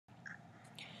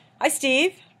Hi,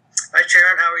 Steve. Hi,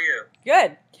 Sharon. How are you?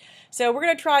 Good. So we're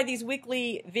going to try these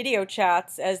weekly video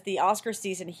chats as the Oscar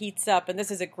season heats up, and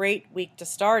this is a great week to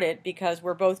start it because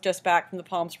we're both just back from the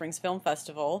Palm Springs Film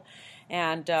Festival,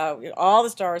 and all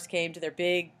the stars came to their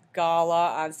big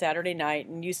gala on Saturday night,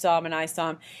 and you saw them and I saw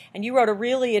them, and you wrote a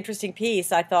really interesting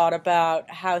piece, I thought, about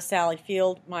how Sally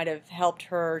Field might have helped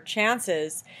her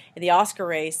chances in the Oscar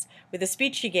race with the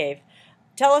speech she gave.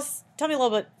 Tell us a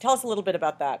little bit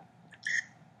about that.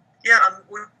 Yeah,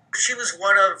 she was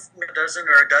one of a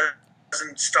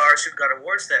dozen stars who got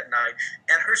awards that night,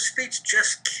 and her speech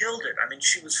just killed it. I mean,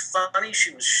 she was funny,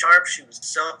 she was sharp, she was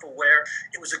self-aware.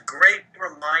 It was a great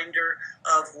reminder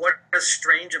of what a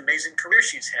strange, amazing career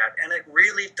she's had, and it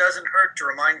really doesn't hurt to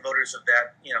remind voters of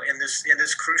that, in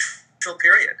this crucial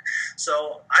period.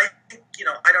 So I think,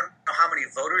 I don't know how many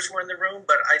voters were in the room,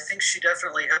 but I think she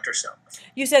definitely helped herself.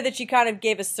 You said that she kind of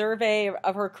gave a survey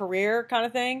of her career kind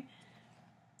of thing?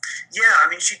 Yeah, I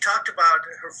mean, she talked about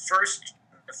her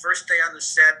the first day on the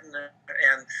set,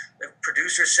 and the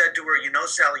producer said to her,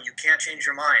 Sally, you can't change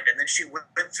your mind. And then she went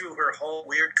through her whole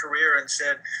weird career and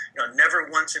said, never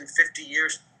once in 50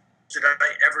 years did I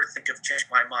ever think of changing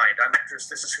my mind. I'm an actress,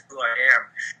 this is who I am.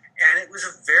 And it was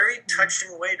a very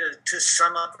touching way to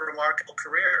sum up a remarkable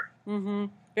career. Mm-hmm.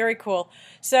 Very cool.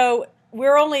 So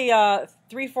we're only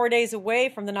 3-4 days away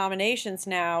from the nominations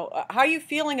now. How are you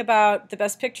feeling about the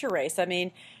Best Picture race? I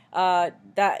mean,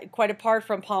 that quite apart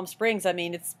from Palm Springs, I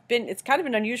mean, it's kind of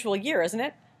an unusual year, isn't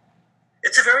it?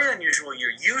 It's a very unusual year.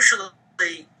 Usually,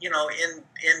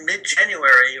 in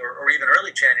mid-January or even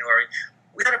early January,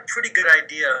 we had a pretty good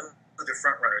idea who the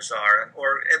front runners are,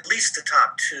 or at least the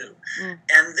top two.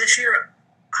 And this year,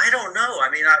 I don't know. I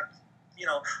mean,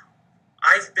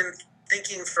 I've been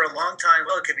thinking for a long time,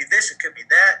 well, it could be this, it could be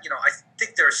that. I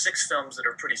think there are 6 films that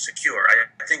are pretty secure.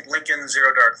 I think Lincoln,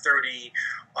 Zero Dark 30,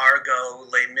 Argo,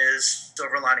 Les Mis,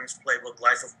 Silver Linings Playbook,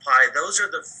 Life of Pi, those are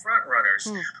the front runners.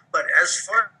 But as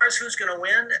far as who's going to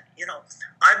win,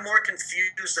 I'm more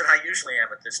confused than I usually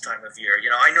am at this time of year.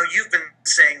 I know you've been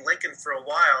saying Lincoln for a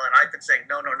while, and I've been saying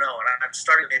no, and I'm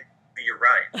starting to you're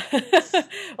right.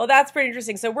 Well, that's pretty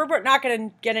interesting. So we're not going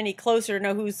to get any closer to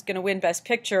know who's going to win Best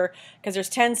Picture because there's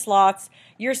 10 slots.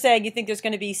 You're saying you think there's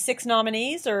going to be 6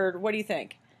 nominees, or what do you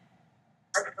think?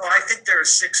 I think there are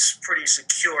 6 pretty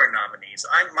secure nominees.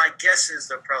 My guess is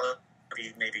there'll probably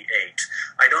be maybe 8.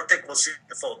 I don't think we'll see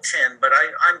the full 10, but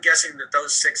I'm guessing that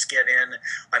those 6 get in.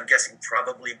 I'm guessing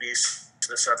probably Beast,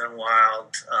 The Southern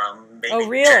Wild,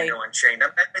 maybe Django Unchained.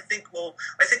 I think we'll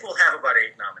have about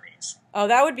 8 nominees. Oh,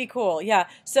 that would be cool. Yeah.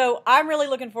 So I'm really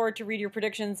looking forward to read your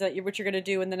predictions that what you're going to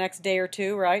do in the next day or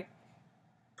two, right?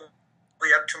 I'll be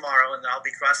up tomorrow, and I'll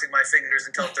be crossing my fingers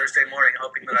until Thursday morning,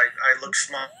 hoping that I look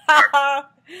smart.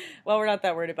 Well, we're not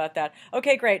that worried about that.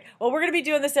 Okay, great. Well, we're going to be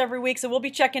doing this every week, so we'll be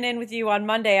checking in with you on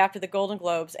Monday after the Golden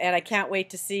Globes, and I can't wait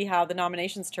to see how the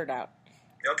nominations turn out.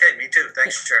 Okay, me too.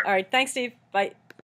 Thanks, Sharon. All right. Thanks, Steve. Bye.